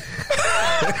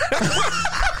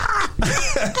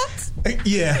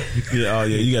 Yeah. Oh yeah,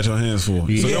 you got your hands full.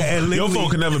 So your phone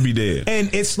can never be dead.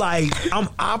 And it's like I'm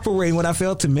operating, what I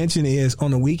failed to mention is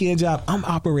on the weekend job, I'm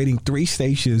operating 3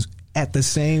 stations at the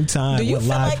same time. Do you with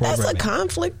feel live like programming. that's a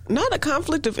conflict? Not a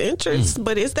conflict of interest,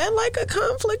 but is that like a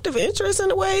conflict of interest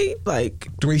in a way? Like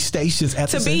 3 stations at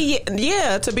the same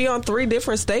time? To be on 3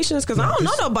 different stations, because I don't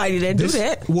know nobody that do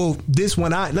that. Well,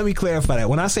 let me clarify that.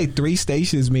 When I say 3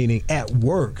 stations, meaning at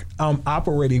work, I'm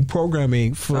operating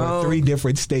programming for 3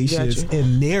 different stations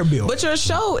in their building. But your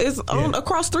show is on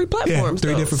across 3 platforms.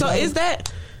 3 different platforms. Is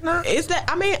that? Is that?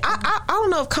 I mean, I don't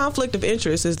know if conflict of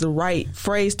interest is the right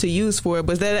phrase to use for it,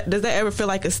 but does that ever feel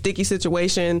like a sticky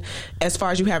situation as far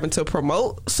as you having to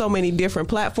promote so many different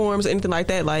platforms, anything like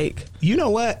that? Like, you know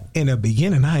what? In the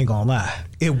beginning, I ain't gonna lie,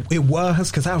 it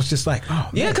was because I was just like, oh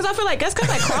yeah, because I feel like that's kind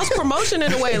of like cross promotion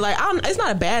in a way. Like, it's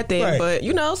not a bad thing, right. But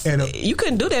you know, you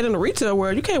couldn't do that in the retail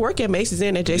world. You can't work at Macy's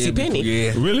and at JCPenney.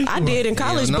 Yeah, really? I did in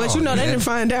college, but you know they didn't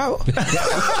find out.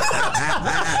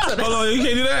 Hold on, you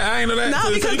can't do that. I ain't know that.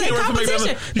 No, because they're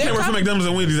competition. You can't work for McDonald's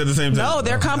and Wendy's at the same time. No,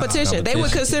 they're competition. They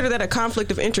would consider that a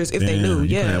conflict of interest if they knew.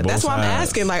 Yeah, that's why I'm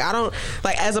asking. Like, I don't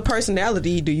as a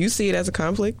personality. Do you see it as a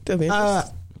conflict of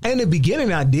interest? In the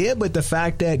beginning, I did, but the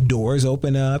fact that doors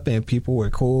open up and people were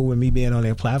cool with me being on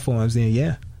their platforms, then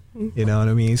you know what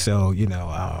I mean. So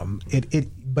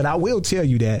But I will tell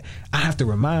you that I have to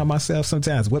remind myself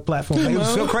sometimes what platform. It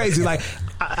was so crazy. Like,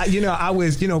 I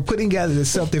was, putting together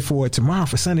something for tomorrow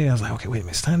for Sunday. And I was like, okay, wait a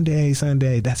minute,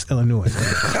 Sunday, that's Illinois.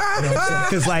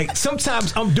 Because like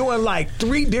sometimes I'm doing like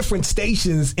 3 different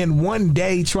stations in one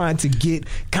day trying to get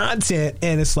content,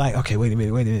 and it's like, okay, wait a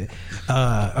minute.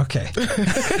 Okay.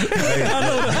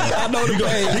 I know the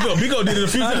game. Biko did it a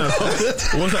few times.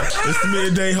 What's up? It's the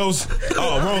midday host.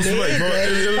 Oh, wrong slate, bro.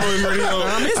 Illinois Radio.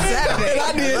 It's Saturday.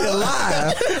 I did it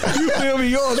live. You feel me?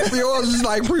 Yours is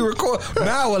like pre-recorded.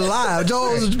 Now we're live.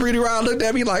 Jones is pretty round. Looked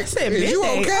at me like, "Is you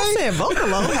okay?" I said,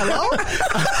 "Vocalo, hello."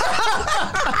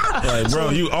 Like, bro,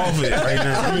 you off it right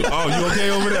now. You okay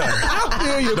over there? I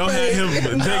feel you. Don't have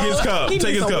him take his cup. Take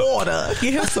his cup. Water.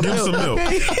 Give him some milk.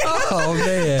 Oh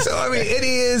man. So I mean, it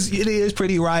is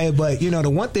pretty riot. But the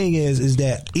one thing is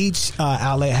that each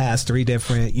outlet has 3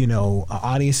 different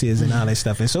audiences and all that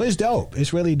stuff, and so it's dope.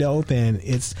 It's really dope, and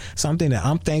it's something that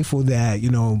I'm thankful that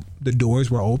the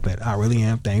doors were open. I really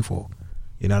am thankful.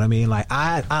 You know what I mean? Like,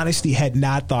 I honestly had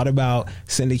not thought about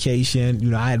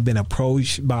syndication. I had been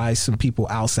approached by some people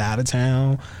outside of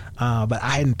town, but I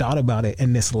hadn't thought about it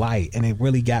in this light. And it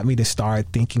really got me to start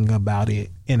thinking about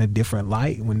it in a different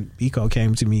light when Biko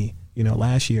came to me,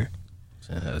 last year.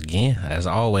 Again, as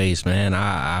always, man,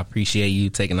 I appreciate you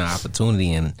taking the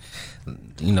opportunity and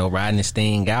riding this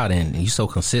thing out, and you so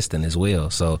consistent as well.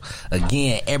 So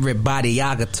again, everybody,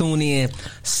 y'all can tune in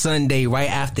Sunday right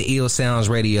after Ill Sounds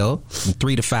Radio from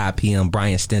 3 to 5 p.m.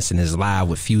 Brian Stinson is live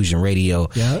with Fusion Radio.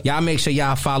 Yep. Y'all make sure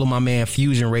y'all follow my man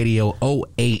Fusion Radio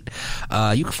 08.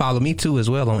 You can follow me too as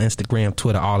well on Instagram,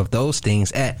 Twitter, all of those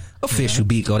things at Official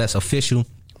Biko. That's Official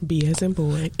B as in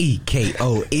boy.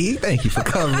 EKOE. Thank you for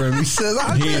covering me, sis.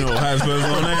 He ain't know how to spell his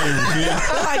own name.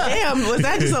 I'm like, damn, was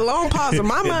that just a long pause in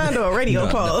my mind or a radio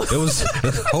pause? It was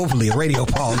hopefully a radio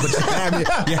pause,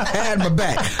 but you had my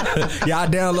back. Y'all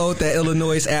download that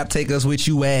iLLANOiZE app. Take us with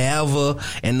you wherever.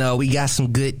 And we got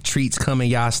some good treats coming.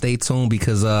 Y'all stay tuned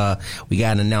because we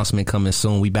got an announcement coming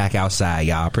soon. We back outside,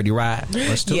 y'all. Pretty right?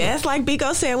 Yes, like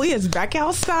Biko said, we is back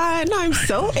outside. And I'm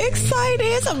so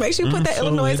excited. So make sure you put that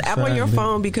iLLANOiZE app on your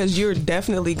phone because you're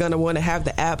definitely going to want to have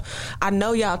the app. I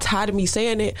know y'all tired of me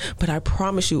saying it, but I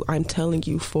promise you, I'm telling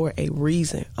you for a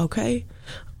reason, okay?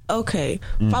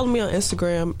 Follow me on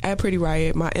Instagram at Pretty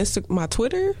Riot. My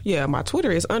Twitter, my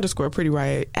Twitter is _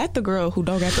 Riot. At the girl who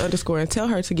don't got the underscore and tell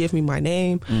her to give me my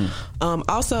name.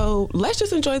 Also, let's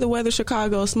just enjoy the weather,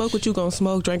 Chicago. Smoke what you gonna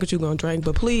smoke, drink what you gonna drink,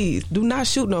 but please do not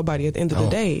shoot nobody at the end of the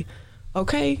day.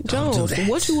 Okay, Jones,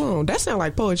 what you on? That sound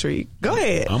like poetry. Go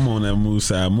ahead. I'm on that move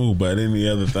side move, but any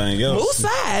other thing else. Move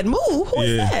side move? Who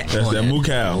is that? That's that move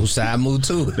cow. Move side move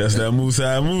too. That's that move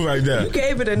side move right there. You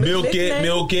gave it a milk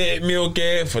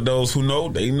it. For those who know,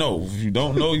 they know. If you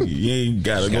don't know, you ain't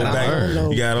gotta go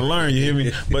back. You gotta learn. You hear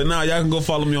me? But now y'all can go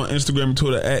follow me on Instagram and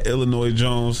Twitter at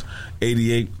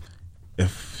iLLANOiZE88.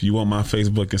 If you want my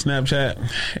Facebook and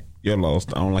Snapchat, you're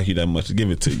lost. I don't like you that much to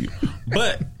give it to you.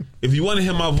 But if you want to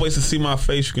hear my voice and see my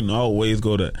face, you can always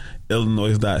go to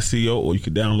iLLANOiZE.co or you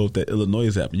can download that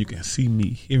iLLANOiZE app and you can see me,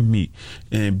 hear me,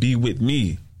 and be with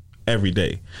me every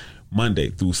day, Monday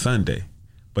through Sunday.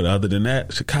 But other than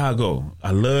that, Chicago,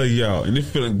 I love y'all. And it's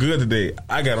feeling good today.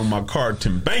 I got on my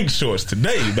Carlton Bank shorts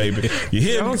today, baby. You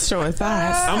hear me? I'm showing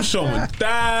thighs. I'm showing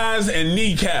thighs and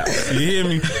kneecaps. You hear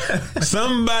me?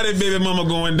 Somebody baby mama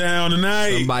going down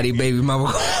tonight. Somebody baby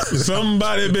mama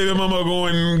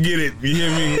going and get it. You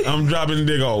hear me? I'm dropping the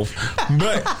dick off.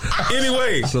 But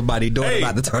anyway. Somebody daughter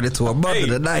about to turn into a mother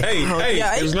tonight.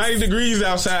 It's 90 degrees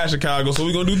outside Chicago, so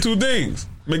we're going to do 2 things.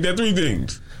 Make that 3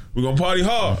 things. We're going to party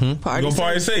hard. We're going to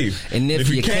party safe. And if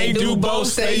you can't do both,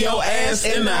 stay your ass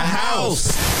in the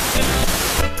house.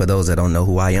 For those that don't know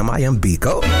who I am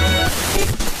Biko.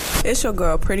 It's your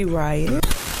girl, Pretty Riot.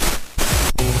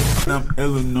 I'm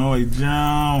iLLANOiZE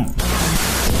Jones.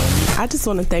 I just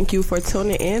want to thank you for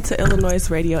tuning in to iLLANOiZE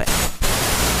Radio.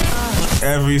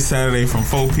 Every Saturday from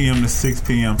 4 p.m. to 6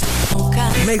 p.m.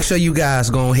 Make sure you guys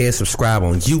go ahead and subscribe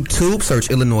on YouTube. Search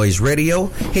iLLANOiZE Radio.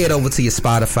 Head over to your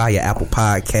Spotify, your Apple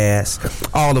Podcasts,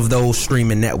 all of those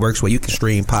streaming networks where you can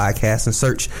stream podcasts and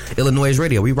search iLLANOiZE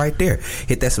Radio. We right there.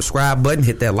 Hit that subscribe button,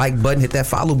 hit that like button, hit that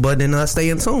follow button, and stay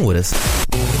in tune with us.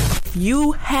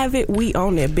 You have it. We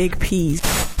own it. Big P's.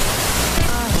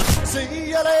 See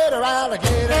you later,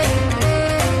 alligator.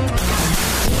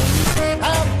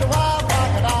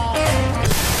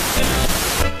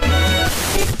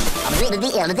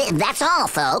 That's all,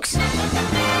 folks.